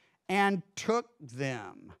them and took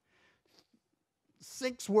them.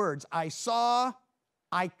 6 words. I saw,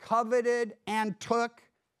 I coveted, and took.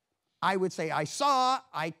 I would say I saw,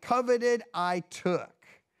 I coveted, I took.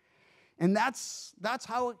 And that's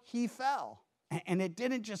how he fell. And it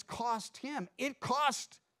didn't just cost him. It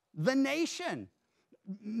cost the nation.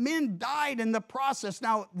 men died in the process.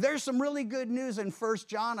 Now, there's some really good news in 1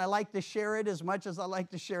 John. I like to share it as much as I like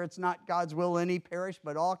to share it's not God's will any perish,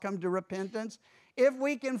 but all come to repentance. If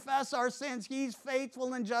we confess our sins, he's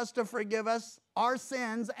faithful and just to forgive us our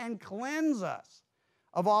sins and cleanse us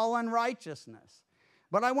of all unrighteousness.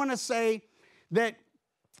 But I want to say that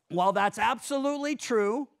while that's absolutely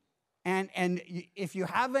true, and if you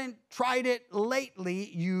haven't tried it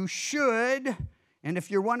lately, you should. And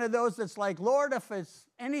if you're one of those that's like, Lord, if it's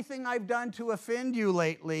anything I've done to offend you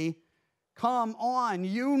lately, come on.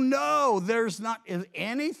 You know there's not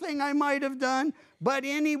anything I might have done. But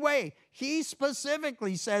anyway, he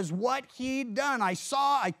specifically says what he'd done. I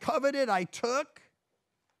saw, I coveted, I took.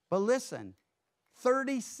 But listen,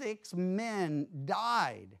 36 men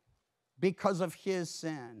died because of his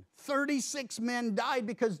sin. 36 men died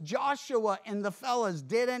because Joshua and the fellas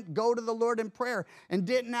didn't go to the Lord in prayer and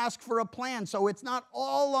didn't ask for a plan. So it's not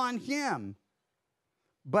all on him.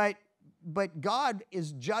 But God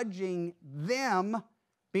is judging them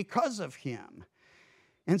because of him.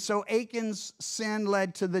 And so Achan's sin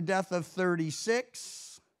led to the death of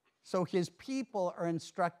 36. So his people are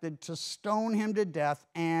instructed to stone him to death,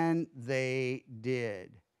 and they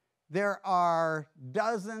did. There are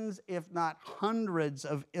dozens, if not hundreds,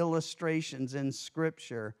 of illustrations in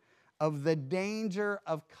Scripture of the danger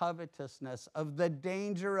of covetousness, of the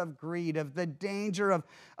danger of greed, of the danger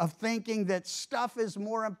of thinking that stuff is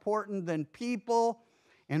more important than people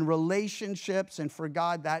and relationships. And for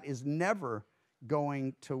God, that is never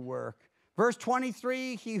going to work. Verse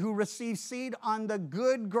 23, he who receives seed on the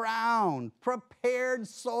good ground, prepared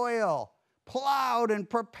soil, plowed and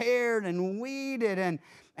prepared and weeded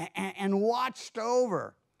and watched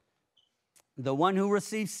over. The one who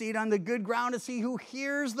receives seed on the good ground is he who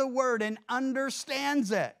hears the word and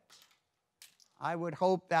understands it. I would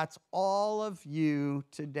hope that's all of you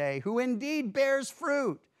today, who indeed bears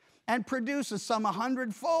fruit and produces some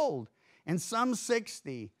 100-fold, and some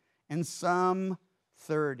 60, and some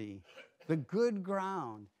 30. The good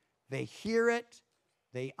ground, they hear it,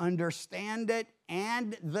 they understand it,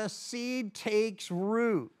 and the seed takes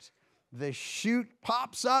root. The shoot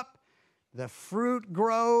pops up, the fruit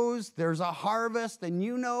grows, there's a harvest, and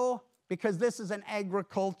you know, because this is an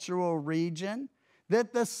agricultural region,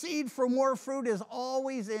 that the seed for more fruit is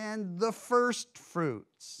always in the first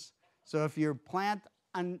fruits. So if you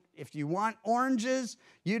want oranges,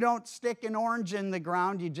 you don't stick an orange in the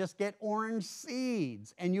ground, you just get orange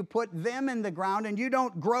seeds, and you put them in the ground, and you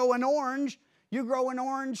don't grow an orange, you grow an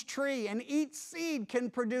orange tree, and each seed can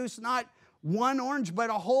produce not one orange, but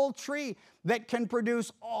a whole tree that can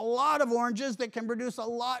produce a lot of oranges, that can produce a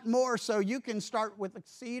lot more. So you can start with a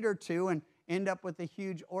seed or two and end up with a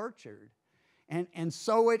huge orchard. And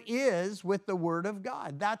so it is with the Word of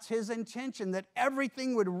God. That's his intention, that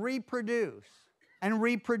everything would reproduce and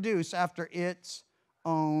reproduce after its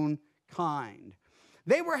own kind.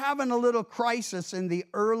 They were having a little crisis in the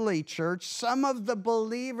early church. Some of the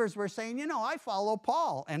believers were saying, I follow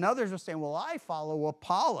Paul. And others were saying, well, I follow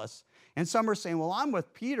Apollos. And some are saying, well, I'm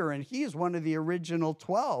with Peter, and he's one of the original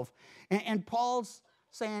 12. And Paul's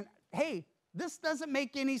saying, hey, this doesn't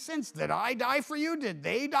make any sense. Did I die for you? Did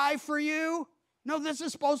they die for you? No, this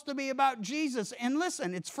is supposed to be about Jesus. And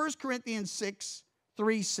listen, it's 1 Corinthians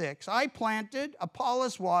 6:3-6. I planted,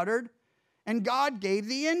 Apollos watered, and God gave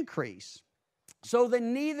the increase. So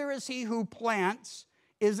then neither is he who plants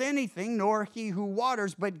is anything, nor he who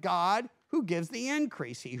waters, but God who gives the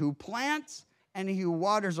increase. He who plants and he who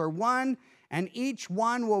waters are one, and each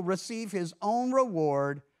one will receive his own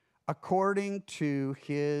reward according to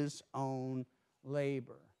his own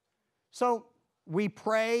labor. So we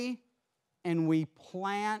pray and we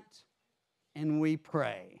plant and we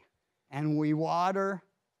pray and we water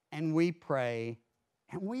and we pray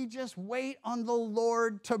and we just wait on the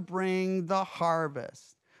Lord to bring the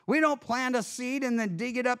harvest. We don't plant a seed and then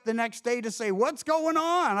dig it up the next day to say, what's going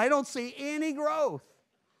on? I don't see any growth.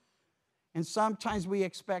 And sometimes we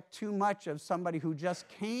expect too much of somebody who just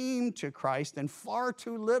came to Christ and far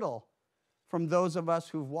too little from those of us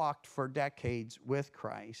who've walked for decades with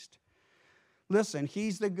Christ. Listen,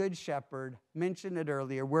 he's the good shepherd. Mentioned it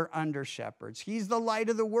earlier, we're under shepherds. He's the light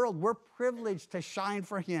of the world. We're privileged to shine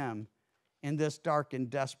for him in this dark and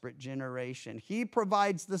desperate generation. He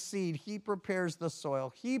provides the seed. He prepares the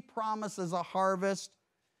soil. He promises a harvest,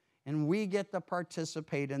 and we get to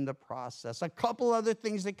participate in the process. A couple other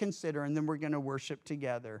things to consider, and then we're going to worship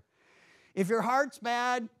together. If your heart's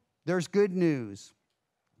bad, there's good news.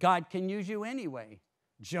 God can use you anyway.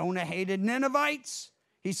 Jonah hated Ninevites.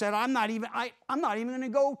 He said, I'm not even going to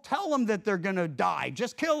go tell them that they're going to die.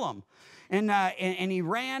 Just kill them. And he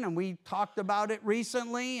ran, and we talked about it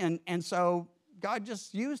recently. And so God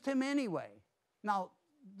just used him anyway. Now,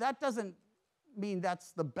 that doesn't mean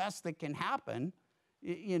that's the best that can happen.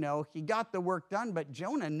 You know, he got the work done, but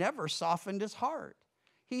Jonah never softened his heart.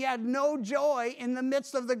 He had no joy in the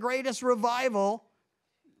midst of the greatest revival.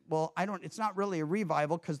 Well, it's not really a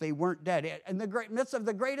revival because they weren't dead. In the midst of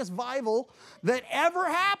the greatest revival that ever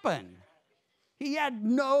happened, he had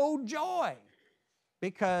no joy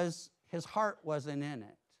because his heart wasn't in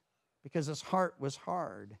it, because his heart was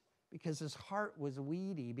hard, because his heart was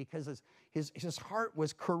weedy, because his heart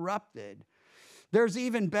was corrupted. There's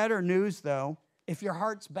even better news, though. If your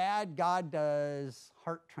heart's bad, God does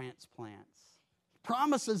heart transplants.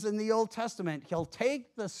 Promises in the Old Testament, he'll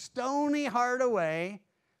take the stony heart away,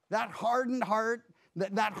 that hardened heart,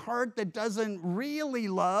 that heart that doesn't really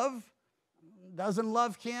love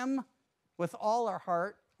him with all our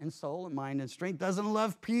heart and soul and mind and strength, doesn't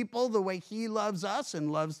love people the way he loves us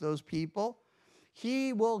and loves those people.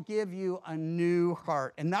 He will give you a new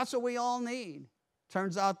heart. And that's what we all need.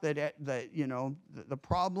 Turns out that the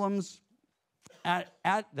problems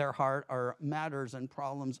at their heart are matters and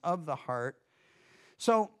problems of the heart.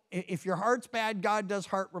 So if your heart's bad, God does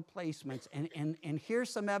heart replacements. And here's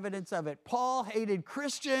some evidence of it. Paul hated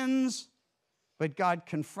Christians, but God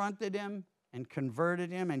confronted him and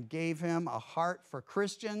converted him and gave him a heart for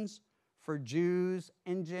Christians, for Jews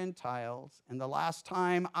and Gentiles. And the last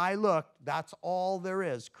time I looked, that's all there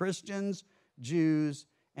is. Christians, Jews,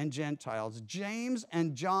 and Gentiles. James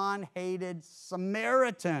and John hated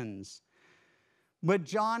Samaritans. But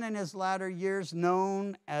John in his latter years,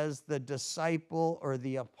 known as the disciple or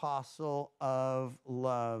the apostle of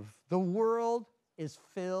love. The world is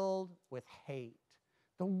filled with hate.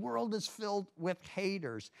 The world is filled with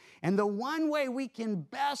haters. And the one way we can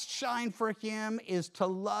best shine for him is to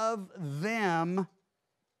love them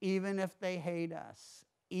even if they hate us,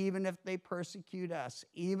 even if they persecute us,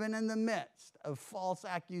 even in the midst of false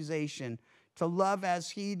accusation, to love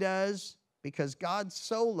as he does. Because God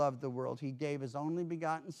so loved the world, he gave his only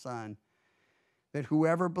begotten Son, that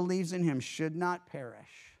whoever believes in him should not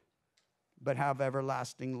perish, but have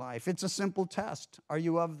everlasting life. It's a simple test. Are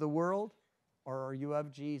you of the world, or are you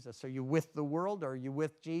of Jesus? Are you with the world, or are you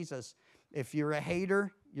with Jesus? If you're a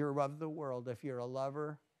hater, you're of the world. If you're a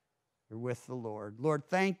lover, you're with the Lord. Lord,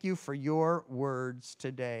 thank you for your words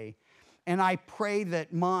today. And I pray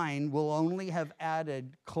that mine will only have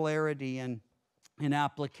added clarity and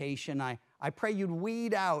application. I pray you'd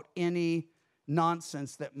weed out any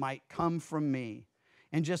nonsense that might come from me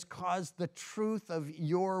and just cause the truth of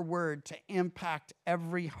your word to impact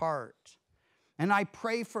every heart. And I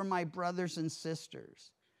pray for my brothers and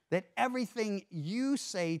sisters that everything you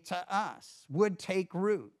say to us would take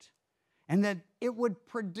root and that it would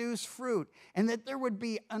produce fruit and that there would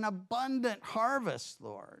be an abundant harvest,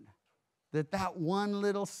 Lord. That one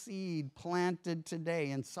little seed planted today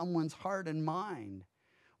in someone's heart and mind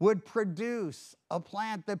would produce a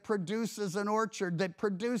plant that produces an orchard, that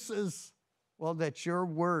produces, that your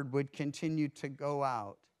word would continue to go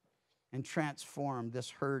out and transform this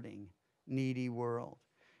hurting, needy world.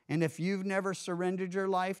 And if you've never surrendered your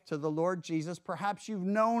life to the Lord Jesus, perhaps you've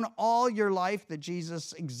known all your life that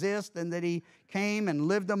Jesus exists and that he came and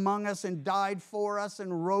lived among us and died for us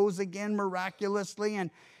and rose again miraculously, and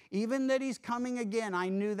even that he's coming again. I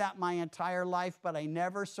knew that my entire life, but I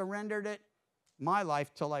never surrendered it. My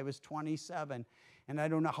life till I was 27. And I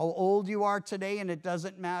don't know how old you are today, and it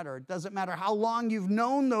doesn't matter. It doesn't matter how long you've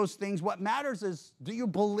known those things. What matters is, do you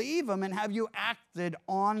believe them and have you acted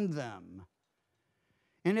on them?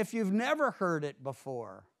 And if you've never heard it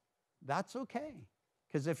before, that's okay.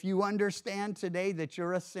 Because if you understand today that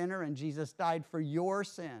you're a sinner and Jesus died for your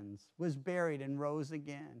sins, was buried and rose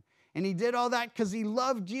again, and he did all that because he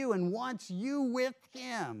loved you and wants you with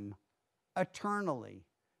him eternally.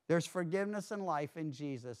 There's forgiveness and life in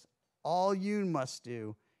Jesus. All you must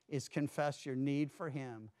do is confess your need for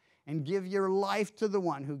him and give your life to the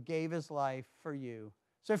one who gave his life for you.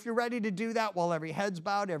 So if you're ready to do that, while every head's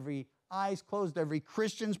bowed, every eye's closed, every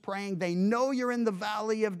Christian's praying, they know you're in the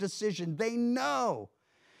valley of decision. They know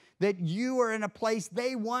that you are in a place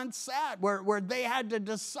they once sat where they had to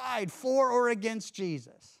decide for or against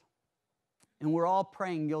Jesus. And we're all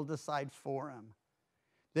praying you'll decide for him,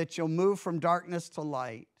 that you'll move from darkness to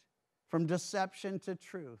light, from deception to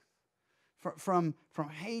truth, from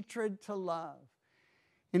hatred to love.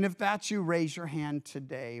 And if that's you, raise your hand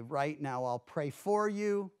today, right now. I'll pray for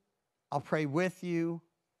you. I'll pray with you.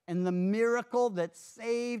 And the miracle that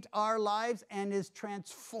saved our lives and is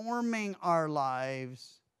transforming our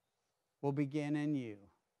lives will begin in you.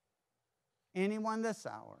 Anyone this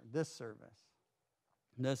hour, this service,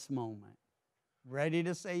 this moment, ready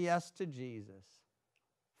to say yes to Jesus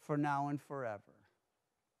for now and forever.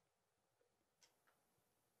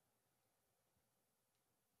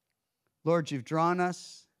 Lord, you've drawn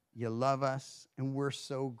us, you love us, and we're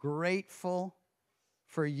so grateful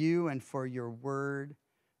for you and for your word.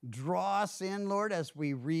 Draw us in, Lord, as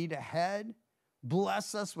we read ahead.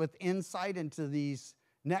 Bless us with insight into these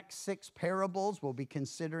next 6 parables we'll be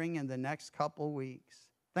considering in the next couple weeks.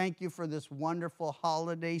 Thank you for this wonderful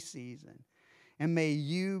holiday season. And may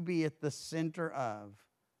you be at the center of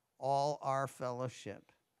all our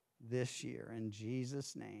fellowship this year. In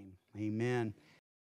Jesus' name, amen.